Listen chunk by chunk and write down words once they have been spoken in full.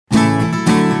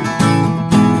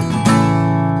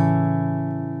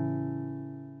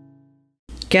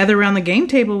Gather around the game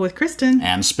table with Kristen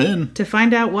And Spin to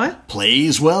find out what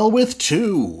Plays Well with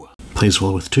Two. Plays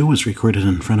Well with Two was recorded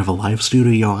in front of a live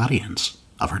studio audience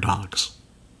of our dogs.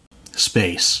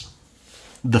 Space.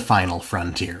 The final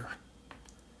frontier.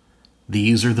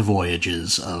 These are the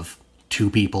voyages of two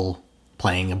people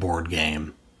playing a board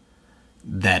game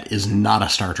that is not a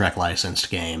Star Trek licensed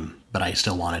game, but I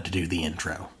still wanted to do the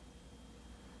intro.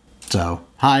 So,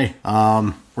 hi,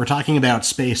 we're talking about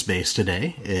Space Base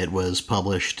today. It was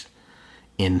published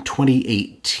in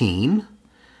 2018,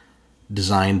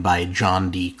 designed by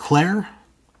John D. Clare,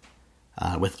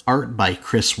 with art by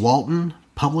Chris Walton,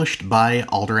 published by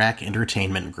Alderac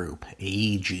Entertainment Group,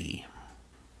 AEG.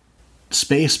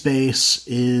 Space Base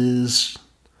is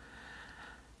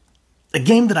a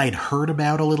game that I'd heard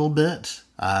about a little bit.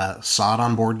 Saw it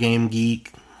on Board Game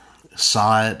Geek,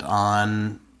 saw it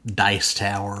on Dice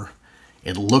Tower.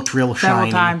 It looked real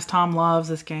shiny. Several times. Tom loves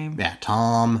this game. Yeah,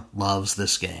 Tom loves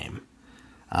this game.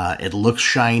 It looks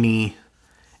shiny,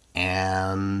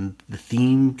 and the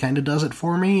theme kind of does it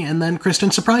for me, and then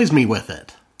Kristen surprised me with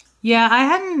it. Yeah, I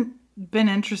hadn't been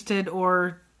interested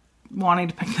or wanting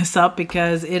to pick this up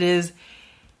because it is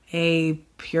a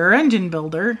pure engine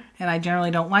builder, and I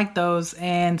generally don't like those,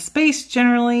 and space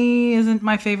generally isn't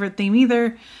my favorite theme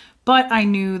either, but I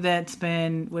knew that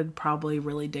Spin would probably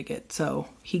really dig it, so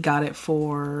he got it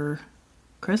for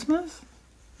Christmas?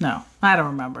 No, I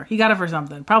don't remember. He got it for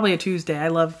something. Probably a Tuesday. I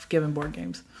love giving board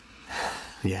games.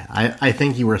 Yeah, I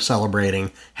think you were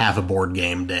celebrating Have a Board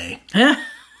Game Day.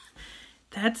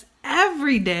 That's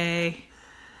every day.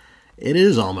 It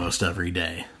is almost every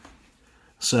day.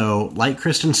 So, like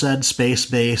Kristen said, Space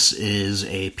Base is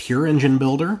a pure engine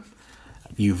builder.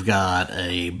 You've got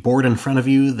a board in front of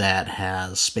you that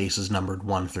has spaces numbered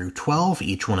 1 through 12.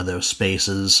 Each one of those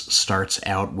spaces starts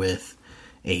out with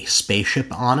a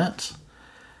spaceship on it.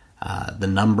 The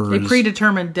numbers... A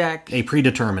predetermined deck. A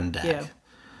predetermined deck.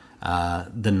 Yeah.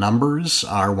 The numbers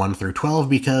are 1 through 12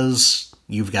 because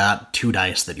you've got 2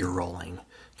 dice that you're rolling.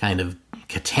 Kind of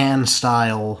Catan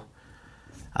style.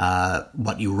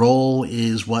 What you roll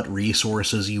is what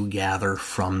resources you gather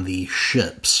from the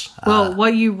ships. Well,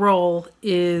 what you roll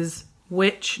is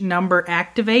which number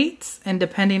activates, and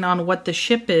depending on what the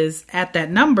ship is at that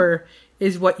number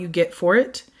is what you get for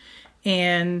it.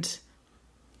 And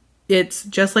it's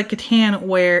just like Catan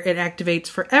where it activates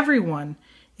for everyone,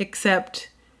 except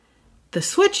the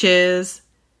switch is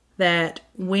that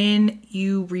when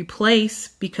you replace,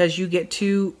 because you get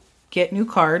to get new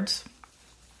cards,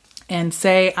 and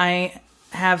say I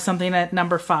have something at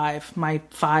number 5, my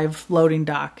 5 loading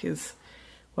dock is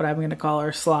what I'm going to call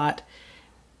our slot,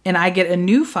 and I get a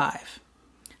new 5.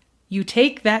 You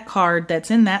take that card that's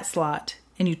in that slot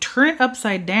and you turn it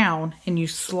upside down and you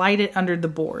slide it under the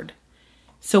board.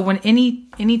 So when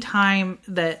any time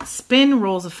that Spin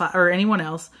rolls a 5, or anyone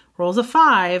else rolls a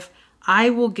 5, I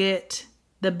will get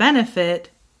the benefit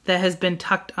that has been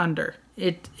tucked under.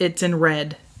 It's in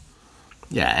red.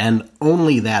 Yeah, and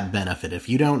only that benefit. If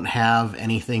you don't have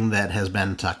anything that has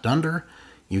been tucked under,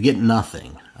 you get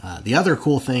nothing. The other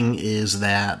cool thing is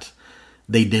that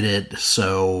they did it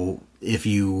so if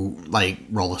you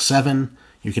roll a 7,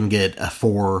 you can get a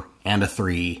 4 and a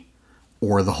 3,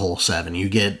 or the whole 7. You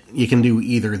can do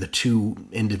either the 2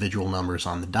 individual numbers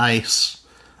on the dice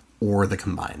or the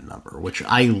combined number, which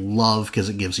I love because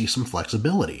it gives you some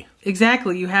flexibility.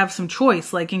 Exactly, you have some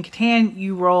choice. Like in Catan,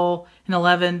 you roll an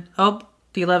 11. Oh,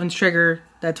 the 11's trigger,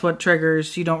 that's what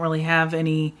triggers. You don't really have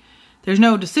any, there's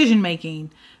no decision making.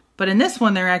 But in this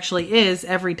one, there actually is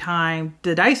every time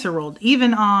the dice are rolled.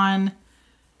 Even on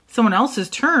someone else's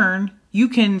turn, you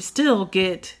can still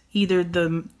get either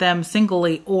them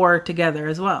singly or together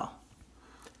as well.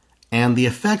 And the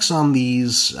effects on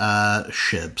these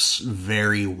ships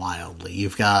vary wildly.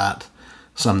 You've got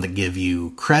some that give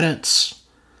you credits,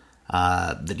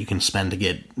 that you can spend to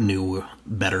get new,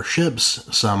 better ships.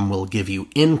 Some will give you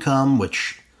income,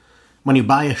 which when you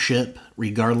buy a ship,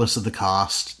 regardless of the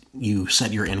cost, you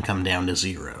set your income down to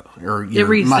 0, or your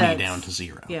money down to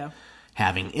 0. Yeah.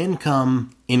 Having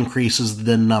income increases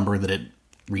the number that it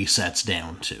resets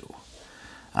down to,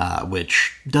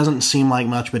 which doesn't seem like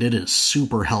much, but it is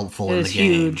super helpful in the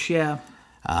game. It is huge, yeah.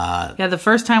 The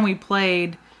first time we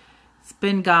played,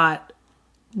 Spin got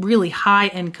really high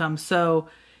income, so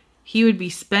he would be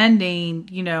spending,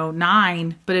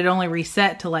 9, but it only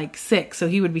reset to 6. So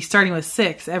he would be starting with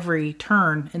 6 every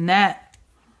turn, and that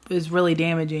is really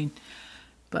damaging.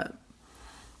 But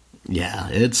yeah,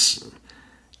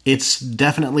 it's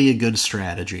definitely a good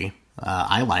strategy.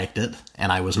 I liked it,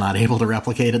 and I was not able to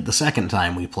replicate it the second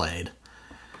time we played.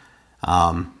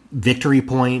 Victory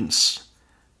points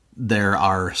There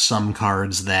are some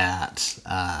cards that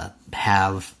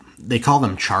they call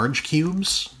them charge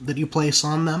cubes that you place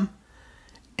on them.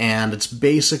 And it's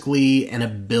basically an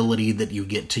ability that you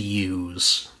get to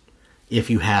use if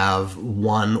you have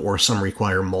one or some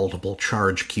require multiple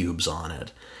charge cubes on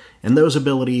it. And those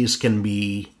abilities can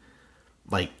be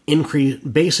like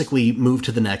basically move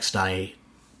to the next die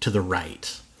to the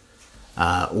right,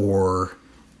 or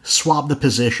swap the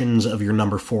positions of your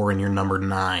number 4 and your number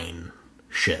 9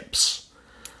 ships.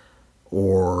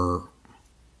 Or,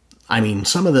 I mean,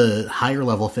 some of the higher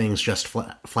level things just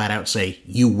flat out say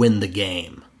you win the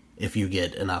game if you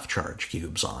get enough charge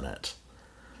cubes on it.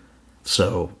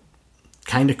 So,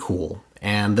 kind of cool.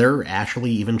 And there are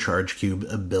actually even charge cube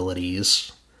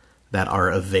abilities that are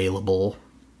available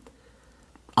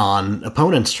on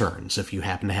opponent's turns if you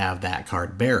happen to have that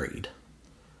card buried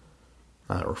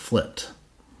or flipped.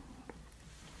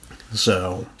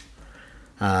 So,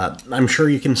 I'm sure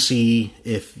you can see,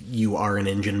 if you are an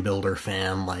engine builder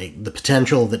fan, like the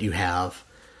potential that you have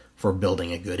for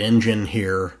building a good engine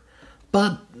here.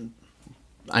 But,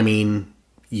 I mean,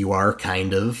 you are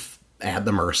kind of at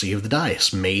the mercy of the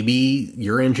dice. Maybe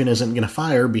your engine isn't going to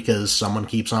fire because someone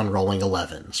keeps on rolling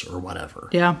 11s or whatever.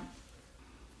 Yeah.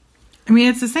 I mean,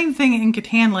 it's the same thing in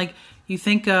Catan. Like, you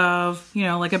think of,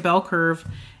 like a bell curve,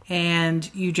 and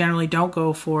you generally don't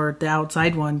go for the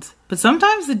outside ones. But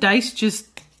sometimes the dice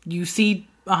you see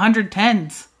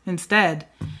 110s instead.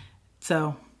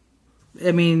 So,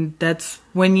 I mean, that's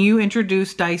when you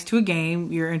introduce dice to a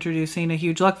game, you're introducing a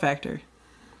huge luck factor.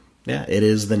 Yeah, it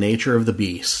is the nature of the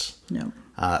beast. No.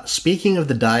 Speaking of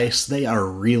the dice, I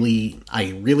really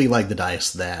like the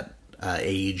dice that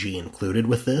AEG included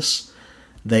with this.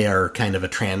 They are kind of a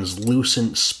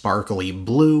translucent, sparkly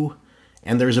blue,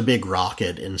 and there's a big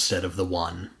rocket instead of the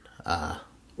one,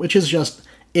 which is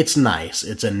it's nice.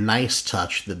 It's a nice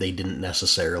touch that they didn't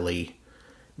necessarily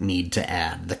need to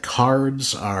add. The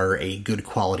cards are a good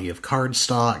quality of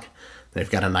cardstock. They've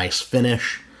got a nice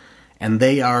finish, and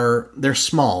they're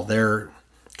small. They're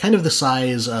kind of the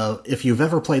size of, if you've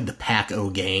ever played the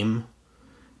Pac-O games,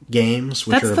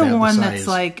 which that's are the about one the size, that's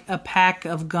like a pack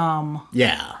of gum.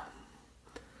 Yeah.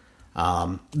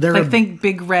 Think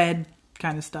Big Red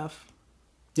kind of stuff.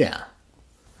 Yeah.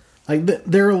 Like,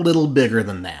 they're a little bigger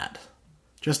than that.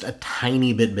 Just a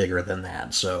tiny bit bigger than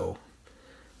that, so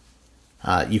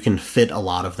you can fit a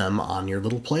lot of them on your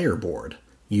little player board.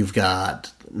 You've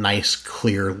got nice,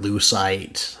 clear,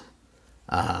 lucite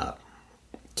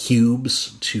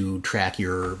cubes to track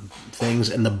your things,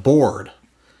 and the board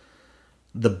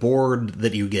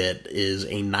that you get is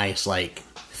a nice, like,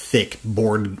 thick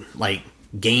board, like,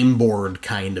 game board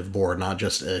kind of board, not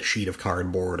just a sheet of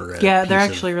cardboard or a they're piece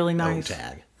actually of really nice.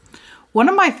 O-tag. One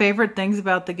of my favorite things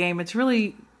about the game, it's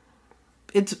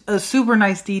a super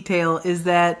nice detail, is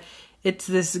that it's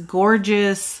this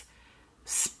gorgeous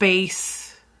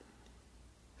space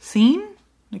scene,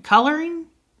 the coloring.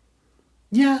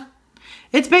 Yeah.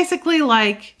 It's basically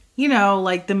like,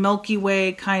 like the Milky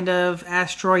Way kind of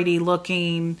asteroidy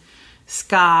looking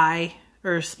sky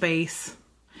or space.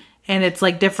 And it's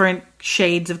like different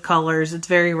shades of colors. It's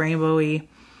very rainbowy.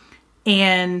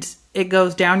 And it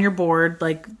goes down your board,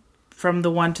 like from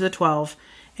the 1 to the 12.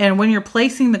 And when you're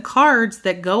placing the cards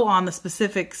that go on the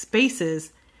specific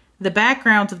spaces, the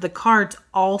backgrounds of the cards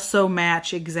also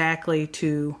match exactly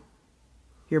to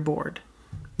your board.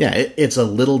 Yeah, it's a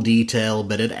little detail,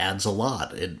 but it adds a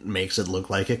lot. It makes it look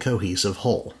like a cohesive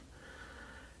whole.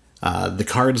 The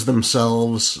cards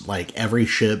themselves, like every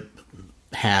ship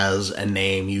has a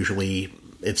name, usually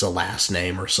it's a last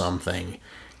name or something,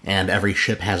 and every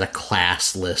ship has a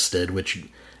class listed, which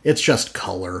it's just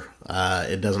color.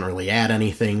 It doesn't really add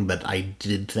anything, but I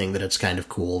did think that it's kind of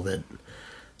cool that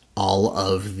all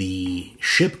of the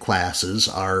ship classes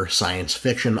are science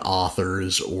fiction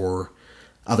authors or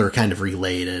other kind of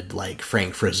related, like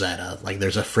Frank Frazetta. Like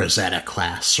there's a Frazetta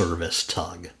class service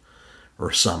tug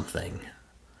or something.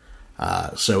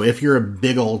 So if you're a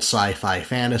big old sci-fi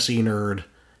fantasy nerd,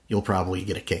 you'll probably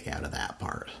get a kick out of that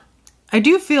part. I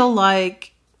do feel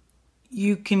like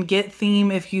you can get theme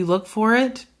if you look for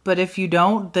it, but if you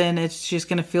don't, then it's just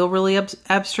going to feel really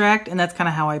abstract, and that's kind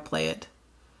of how I play it.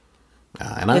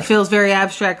 It feels very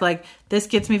abstract, like, this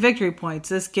gets me victory points,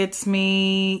 this gets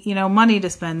me, money to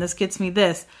spend, this gets me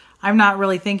this. I'm not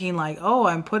really thinking like, oh,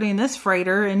 I'm putting this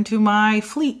freighter into my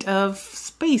fleet of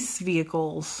space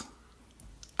vehicles.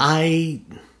 I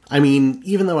mean,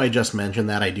 even though I just mentioned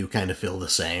that, I do kind of feel the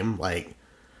same. Like,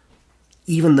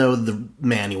 even though the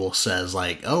manual says,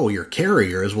 like, oh, your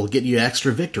carriers will get you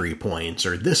extra victory points,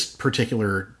 or this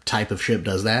particular type of ship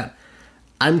does that,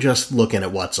 I'm just looking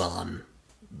at what's on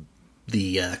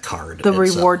the card. The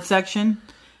reward section.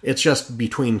 It's just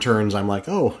between turns, I'm like,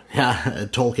 oh, yeah, a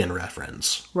Tolkien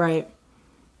reference. Right.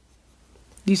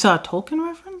 You saw a Tolkien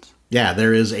reference? Yeah,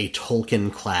 there is a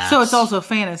Tolkien class. So it's also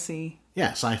fantasy.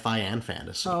 Yeah, sci-fi and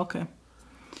fantasy. Oh, okay.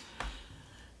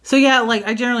 So yeah, like,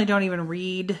 I generally don't even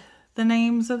read the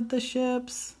names of the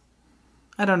ships.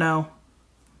 I don't know.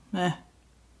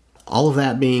 All of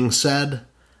that being said,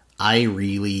 I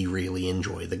really, really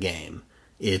enjoy the game.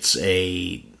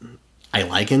 I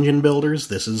like engine builders.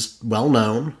 This is well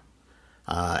known.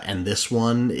 And this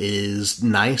one is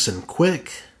nice and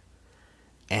quick.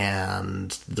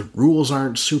 And the rules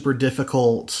aren't super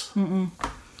difficult. Mm-mm.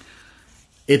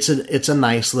 It's a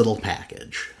nice little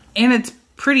package. And it's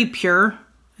pretty pure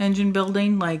engine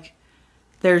building. Like,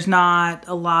 there's not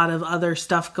a lot of other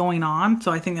stuff going on.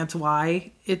 So I think that's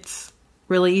why it's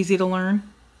really easy to learn.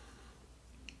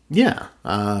 Yeah.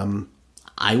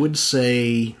 I would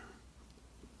say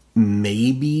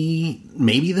maybe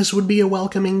this would be a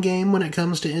welcoming game when it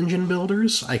comes to engine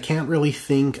builders. I can't really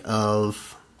think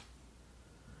of...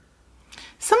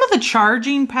 Some of the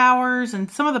charging powers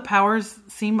and some of the powers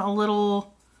seem a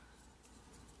little,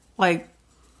 like,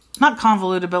 not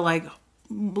convoluted, but like a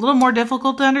little more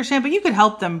difficult to understand, but you could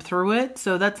help them through it,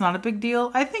 so that's not a big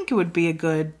deal. I think it would be a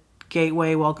good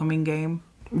gateway welcoming game.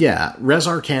 Yeah, Res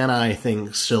Arcana, I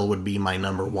think, still would be my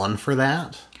number one for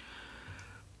that.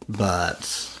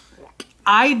 But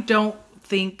I don't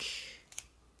think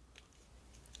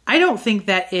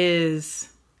that is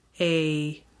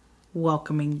a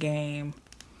welcoming game.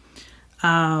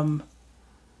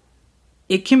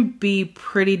 It can be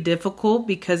pretty difficult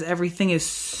because everything is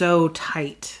so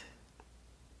tight.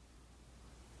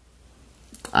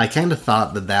 I kind of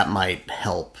thought that might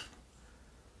help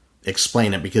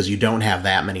explain it, because you don't have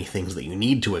that many things that you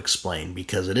need to explain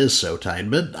because it is so tight.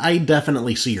 But I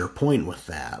definitely see your point with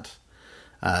that.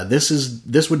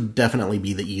 This would definitely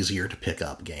be the easier to pick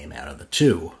up game out of the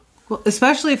two. Well,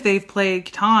 especially if they've played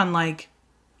Catan, like,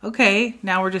 okay,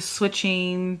 now we're just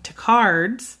switching to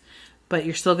cards, but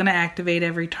you're still going to activate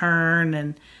every turn,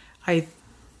 and I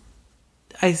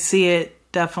see it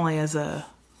definitely as a,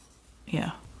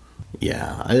 yeah.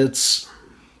 Yeah,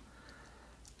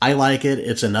 I like it.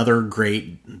 It's another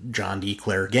great John D.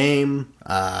 Clare game.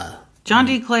 John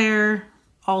D. Clare,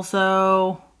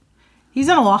 also, he's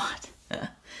done a lot.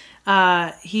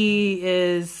 He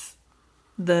is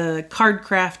the card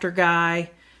crafter guy.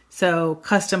 So,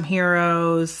 Custom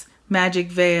Heroes, Mystic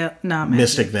Vale,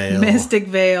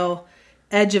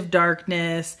 Edge of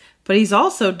Darkness. But he's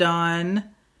also done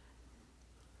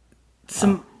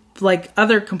some, like,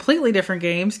 other completely different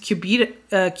games.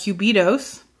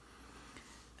 Cubitos.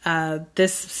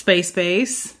 This Space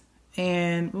Base.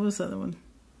 And what was the other one?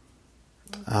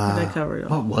 Did I cover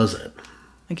it all? What was it?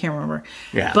 I can't remember.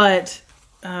 Yeah. But,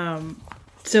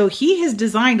 so he has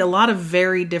designed a lot of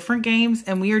very different games,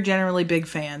 and we are generally big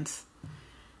fans.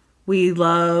 We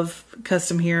love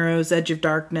Custom Heroes, Edge of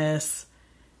Darkness,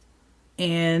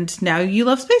 and now you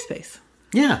love Space Base.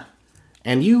 Yeah.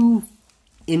 And you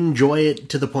enjoy it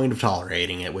to the point of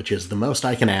tolerating it, which is the most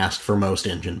I can ask for most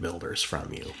engine builders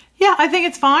from you. Yeah, I think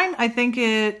it's fine. I think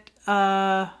it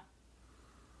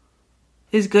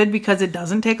is good because it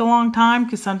doesn't take a long time,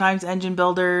 because sometimes engine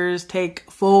builders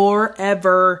take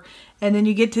forever, and then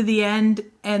you get to the end,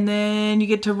 and then you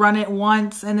get to run it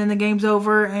once, and then the game's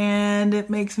over, and it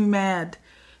makes me mad.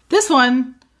 This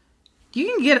one, you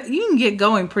can get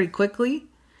going pretty quickly,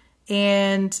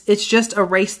 and it's just a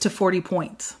race to 40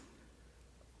 points.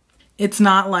 It's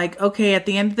not like, okay, at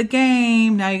the end of the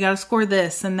game, now you got to score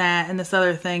this and that and this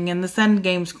other thing and this end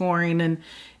game scoring. And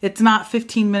it's not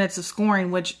 15 minutes of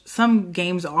scoring, which some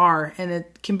games are, and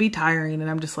it can be tiring. And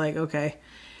I'm just like, okay.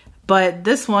 But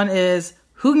this one is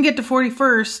who can get to 40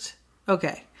 first?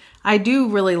 Okay. I do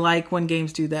really like when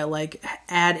games do that, like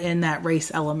add in that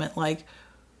race element, like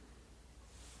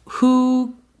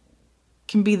who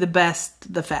can be the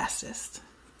best, the fastest.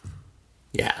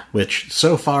 Yeah, which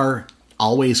so far,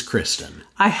 always Kristen.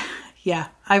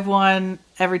 I've won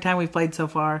every time we've played so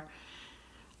far.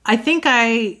 I think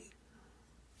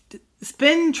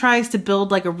Spin tries to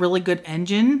build like a really good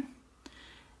engine,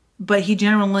 but he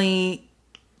generally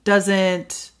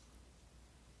doesn't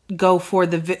go for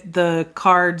the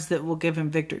cards that will give him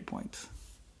victory points.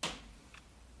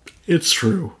 It's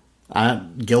true.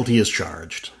 Guilty as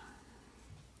charged.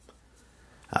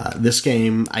 This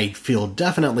game, I feel,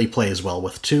 definitely plays well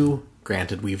with two.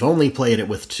 Granted, we've only played it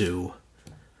with two,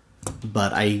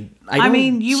 but I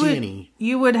don't see any.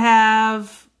 You would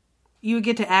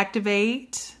get to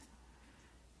activate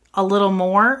a little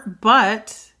more,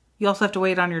 but you also have to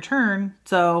wait on your turn,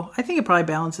 so I think it probably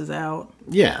balances out.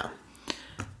 Yeah.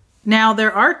 Now,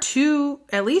 there are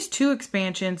at least two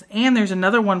expansions, and there's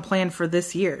another one planned for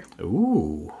this year.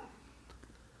 Ooh.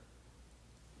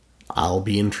 I'll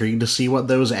be intrigued to see what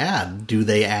those add. Do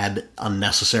they add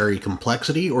unnecessary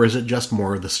complexity, or is it just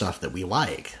more of the stuff that we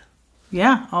like?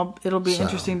 Yeah, it'll be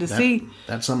interesting to see.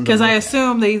 That's something because I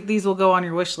assume these will go on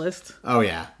your wish list. Oh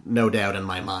yeah, no doubt in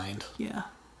my mind. Yeah.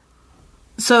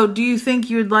 So, do you think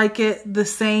you'd like it the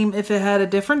same if it had a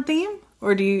different theme,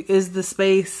 or is the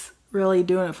space really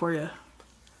doing it for you?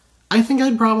 I think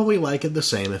I'd probably like it the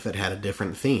same if it had a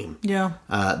different theme. Yeah.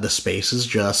 The space is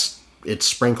just it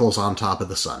sprinkles on top of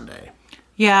the sundae.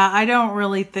 Yeah, I don't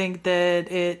really think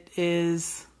that it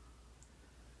is.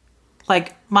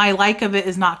 Like, my like of it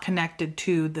is not connected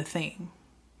to the theme.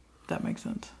 If that makes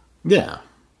sense. Yeah.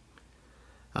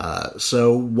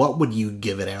 So, what would you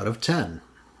give it out of 10?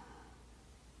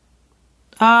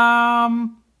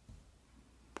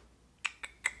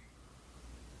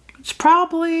 It's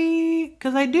probably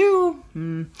because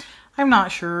I'm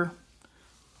not sure,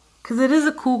 because it is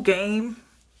a cool game.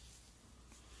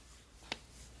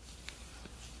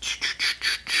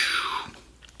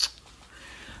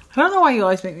 I don't know why you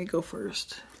always make me go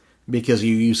first. Because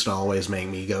you used to always make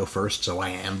me go first, so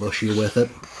I ambush you with it.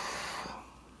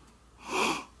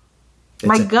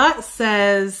 My gut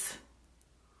says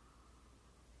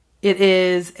it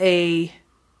is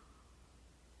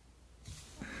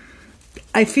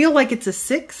I feel like it's a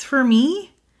 6 for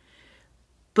me,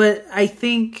 but I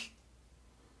think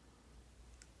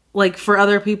like for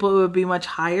other people it would be much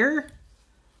higher.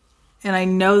 And I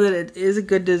know that it is a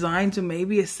good design, so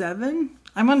maybe a 7.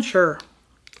 I'm unsure.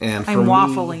 And I'm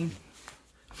waffling.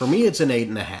 For me, it's an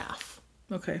 8.5.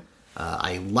 Okay.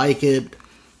 I like it.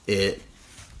 It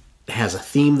has a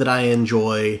theme that I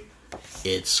enjoy.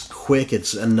 It's quick.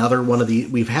 It's another one of the...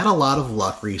 We've had a lot of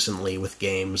luck recently with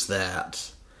games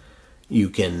that you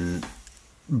can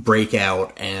break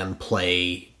out and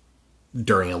play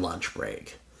during a lunch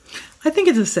break. I think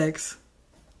it's a 6.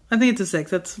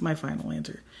 That's my final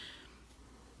answer.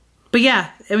 But yeah,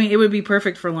 I mean, it would be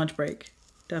perfect for lunch break.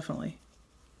 Definitely.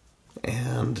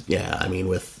 And yeah, I mean,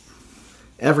 with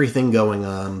everything going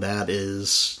on, that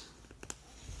is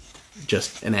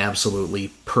just an absolutely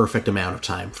perfect amount of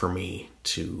time for me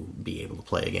to be able to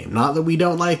play a game. Not that we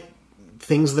don't like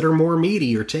things that are more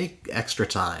meaty or take extra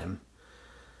time,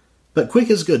 but quick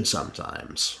is good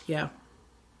sometimes. Yeah.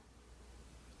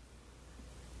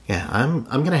 Yeah, I'm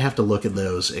gonna have to look at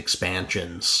those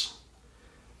expansions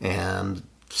and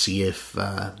see if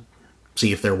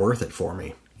they're worth it for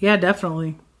me. Yeah,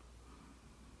 definitely.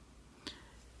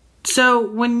 So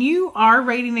when you are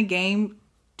rating a game,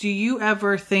 do you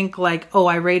ever think like, oh,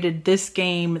 I rated this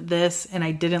game this and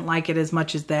I didn't like it as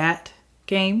much as that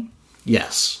game?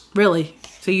 Yes. Really?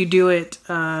 So you do it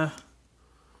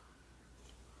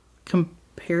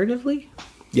comparatively?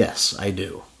 Yes, I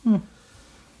do.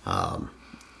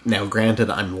 Now,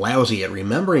 granted, I'm lousy at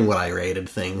remembering what I rated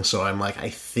things, so I'm like, I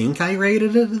think I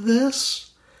rated it this.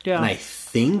 Yeah. And I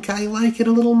think I like it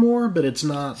a little more, but it's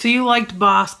not... So you liked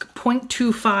Bosk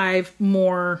 0.25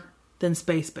 more than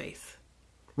Space Base?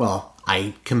 Well,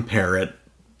 I compare it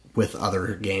with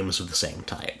other games of the same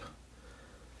type.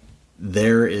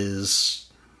 There is...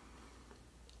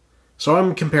 So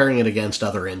I'm comparing it against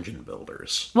other engine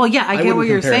builders. Well, yeah, I get what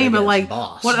you're saying, but like,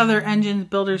 Bosk. what other engine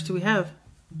builders do we have?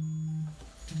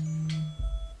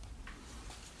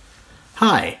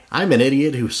 Hi, I'm an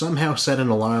idiot who somehow set an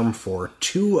alarm for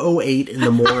 2:08 in the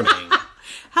morning.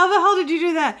 How the hell did you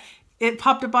do that? It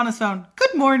popped up on his phone.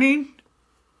 Good morning.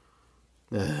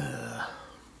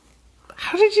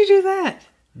 How did you do that?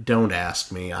 Don't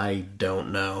ask me. I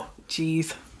don't know.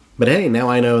 Jeez. But hey, now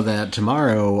I know that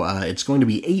tomorrow it's going to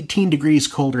be 18 degrees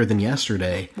colder than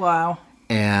yesterday. Wow.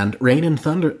 And rain and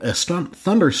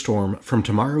thunderstorm from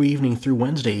tomorrow evening through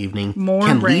Wednesday evening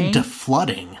can lead to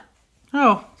flooding.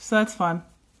 Oh, so that's fun.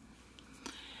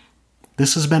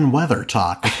 This has been Weather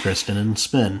Talk with Kristen and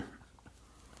Spin.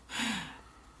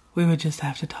 We would just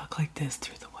have to talk like this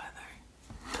through the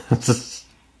weather.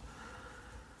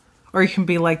 Or you can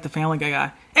be like the Family Guy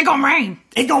guy. It gonna rain!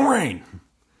 It gonna rain!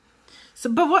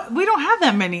 So, but we don't have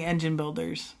that many engine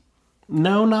builders.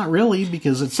 No, not really,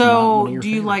 because it's not one of your do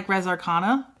you favorite. like Res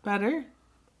Arcana better?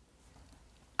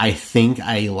 I think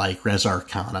I like Res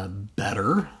Arcana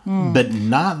better, but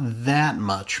not that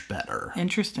much better.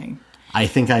 Interesting. I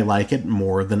think I like it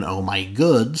more than Oh My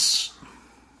Goods,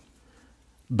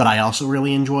 but I also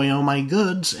really enjoy Oh My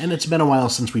Goods, and it's been a while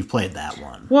since we've played that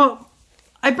one. Well,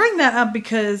 I bring that up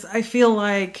because I feel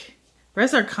like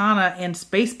Res Arcana and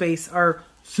Space Base are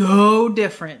so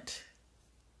different.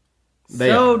 They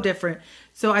are. Different.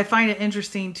 So I find it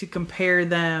interesting to compare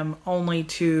them only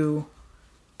to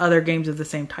other games of the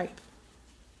same type.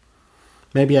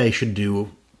 Maybe I should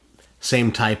do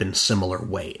same type and similar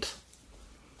weight.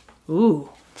 Ooh,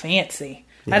 fancy.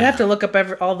 Yeah. I'd have to look up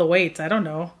all the weights. I don't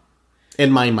know.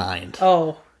 In my mind.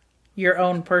 Oh, your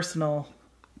own personal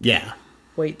Yeah.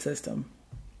 weight system.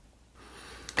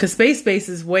 Because Space Base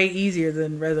is way easier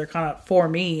than Res Arcana, for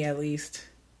me at least.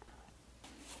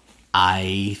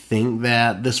 I think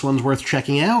that this one's worth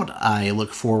checking out. I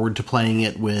look forward to playing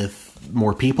it with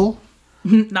more people.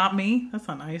 Not me. That's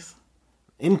not nice.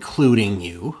 Including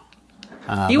you.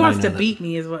 He wants to beat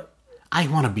me is what... I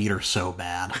want to beat her so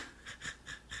bad.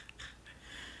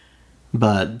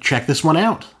 But check this one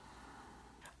out.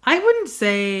 I wouldn't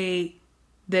say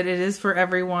that it is for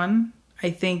everyone. I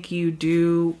think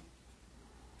you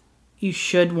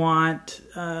should want...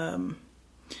 you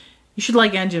should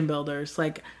like engine builders.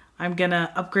 Like, I'm going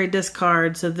to upgrade this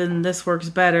card so then this works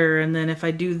better. And then if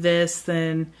I do this,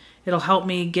 then it'll help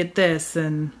me get this.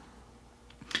 And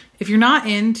if you're not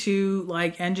into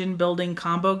like engine building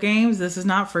combo games, this is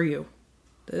not for you.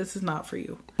 This is not for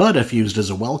you. But if used as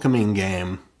a welcoming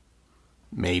game,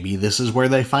 maybe this is where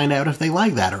they find out if they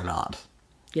like that or not.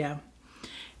 Yeah.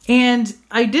 And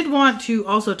I did want to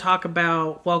also talk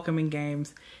about welcoming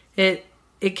games. It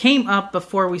came up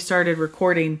before we started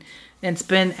recording, and it's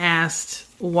been asked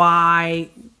why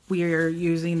we're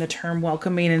using the term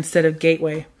welcoming instead of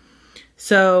gateway.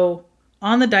 So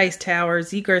on the Dice Tower,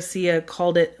 Z Garcia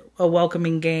called it a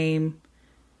welcoming game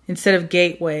instead of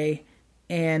gateway,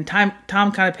 and Tom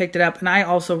kind of picked it up, and I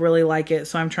also really like it,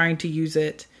 so I'm trying to use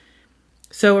it.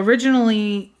 So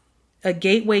originally, a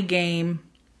gateway game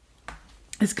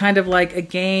is kind of like a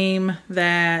game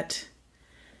that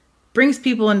brings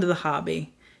people into the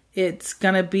hobby. It's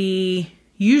going to be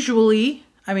usually,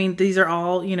 I mean, these are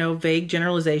all, vague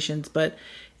generalizations, but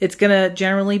it's going to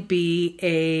generally be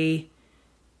a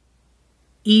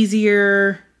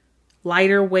easier,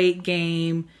 lighter weight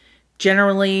game,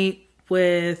 generally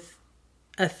with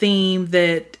a theme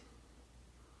that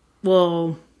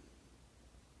will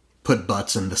put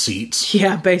butts in the seats.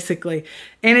 Yeah, basically.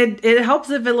 And it helps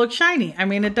if it looks shiny. I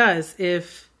mean, it does.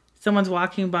 If someone's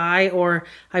walking by or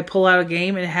I pull out a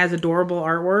game and it has adorable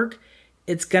artwork,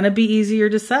 it's going to be easier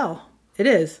to sell. It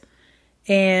is.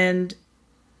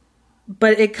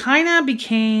 But it kind of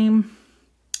became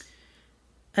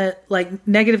a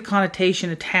negative connotation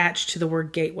attached to the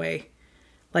word gateway.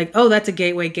 Like, oh, that's a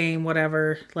gateway game,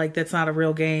 whatever. Like, that's not a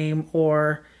real game.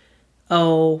 Or,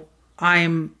 oh,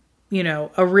 I'm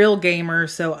a real gamer,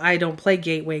 so I don't play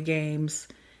gateway games.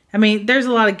 I mean, there's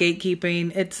a lot of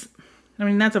gatekeeping.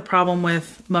 That's a problem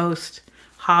with most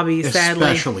hobbies, sadly.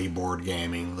 Especially board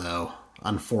gaming, though,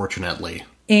 unfortunately.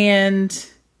 And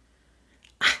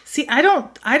see, I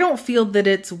don't feel that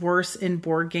it's worse in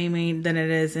board gaming than it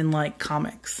is in like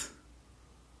comics.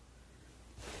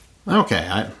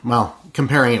 Okay,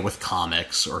 comparing it with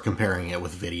comics or comparing it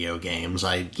with video games,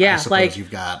 I suppose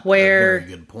you've got a very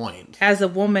good point. As a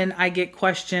woman, I get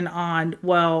questioned on,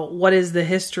 well, what is the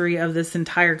history of this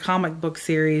entire comic book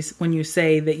series when you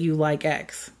say that you like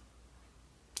X?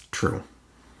 True.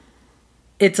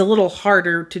 It's a little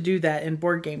harder to do that in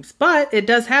board games, but it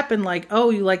does happen. Like,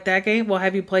 oh, you like that game? Well,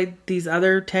 have you played these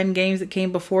other 10 games that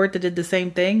came before it that did the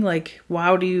same thing? Like,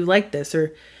 how do you like this?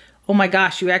 Or, oh my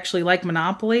gosh, you actually like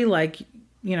Monopoly? Like,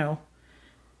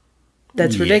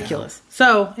 that's ridiculous.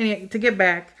 So, anyway, to get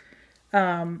back,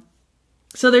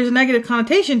 so there's a negative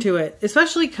connotation to it,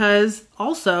 especially because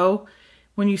also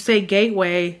when you say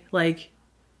gateway, like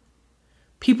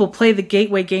people play the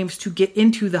gateway games to get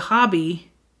into the hobby,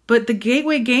 but the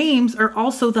gateway games are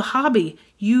also the hobby.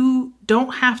 You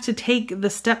don't have to take the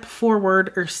step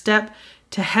forward or step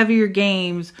to heavier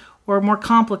games or more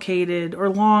complicated or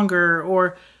longer,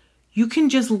 or you can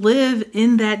just live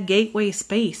in that gateway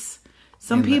space.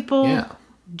 Some people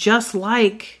just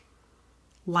like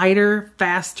lighter,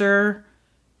 faster,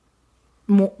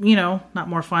 more, not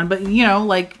more fun, but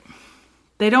like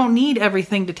they don't need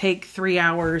everything to take 3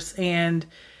 hours and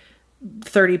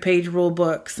 30-page rule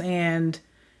books and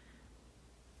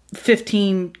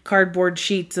 15 cardboard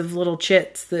sheets of little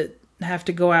chits that have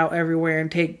to go out everywhere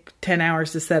and take 10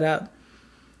 hours to set up.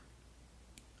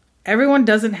 Everyone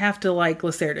doesn't have to like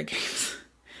Lacerda games.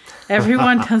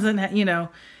 Everyone doesn't,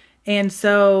 And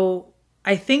so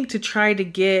I think to try to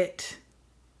get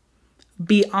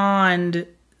beyond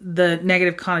the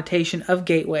negative connotation of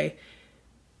gateway,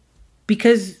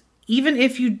 because even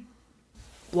if you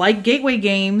like gateway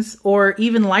games or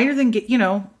even lighter than,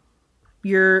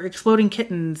 your Exploding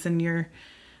Kittens and your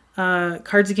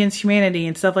Cards Against Humanity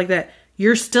and stuff like that,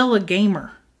 you're still a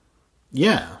gamer.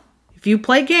 Yeah. If you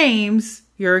play games,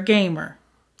 you're a gamer.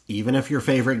 Even if your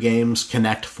favorite games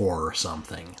connect for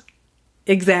something.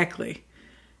 Exactly.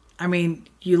 I mean,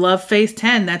 you love Phase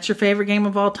 10. That's your favorite game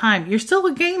of all time. You're still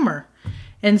a gamer.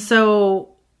 And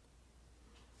so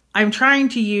I'm trying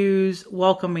to use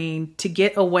welcoming to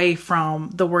get away from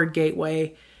the word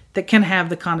gateway that can have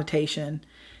the connotation.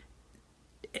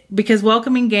 Because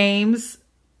welcoming games,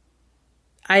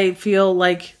 I feel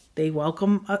like they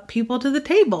welcome people to the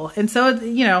table. And so,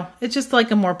 it's just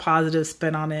like a more positive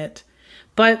spin on it.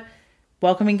 But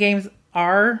welcoming games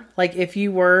are, like, if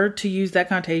you were to use that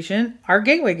connotation, are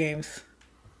gateway games.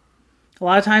 A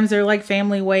lot of times they're like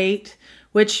family weight,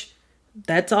 which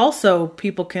that's also,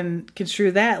 people can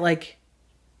construe that. Like,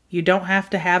 you don't have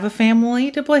to have a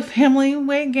family to play family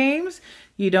weight games.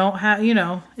 You don't have,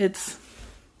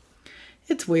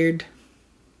 it's weird.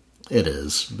 It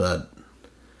is, but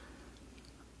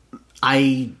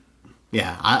I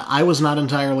was not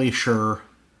entirely sure.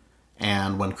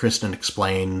 And when Kristen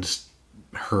explained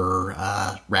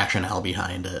her rationale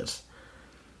behind it,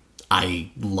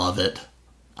 I love it.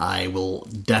 I will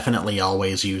definitely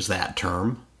always use that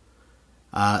term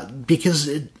because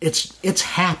it's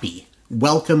happy,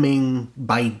 welcoming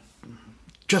by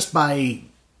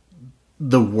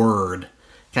the word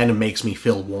kind of makes me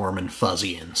feel warm and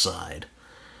fuzzy inside.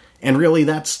 And really,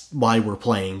 that's why we're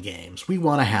playing games. We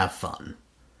want to have fun.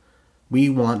 We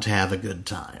want to have a good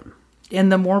time. And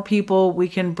the more people we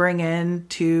can bring in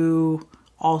to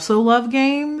also love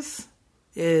games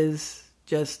is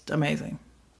just amazing.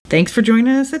 Thanks for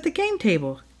joining us at the game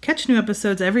table. Catch new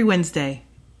episodes every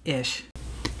Wednesday-ish.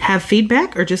 Have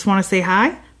feedback or just want to say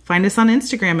hi? Find us on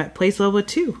Instagram at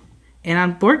PlaysWellWith2 and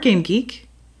on Board Game Geek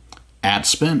At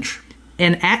Spinch.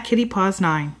 And at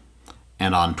KittyPaws9.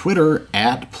 And on Twitter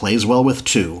at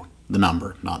PlaysWellWith2. The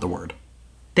number, not the word.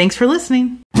 Thanks for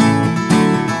listening.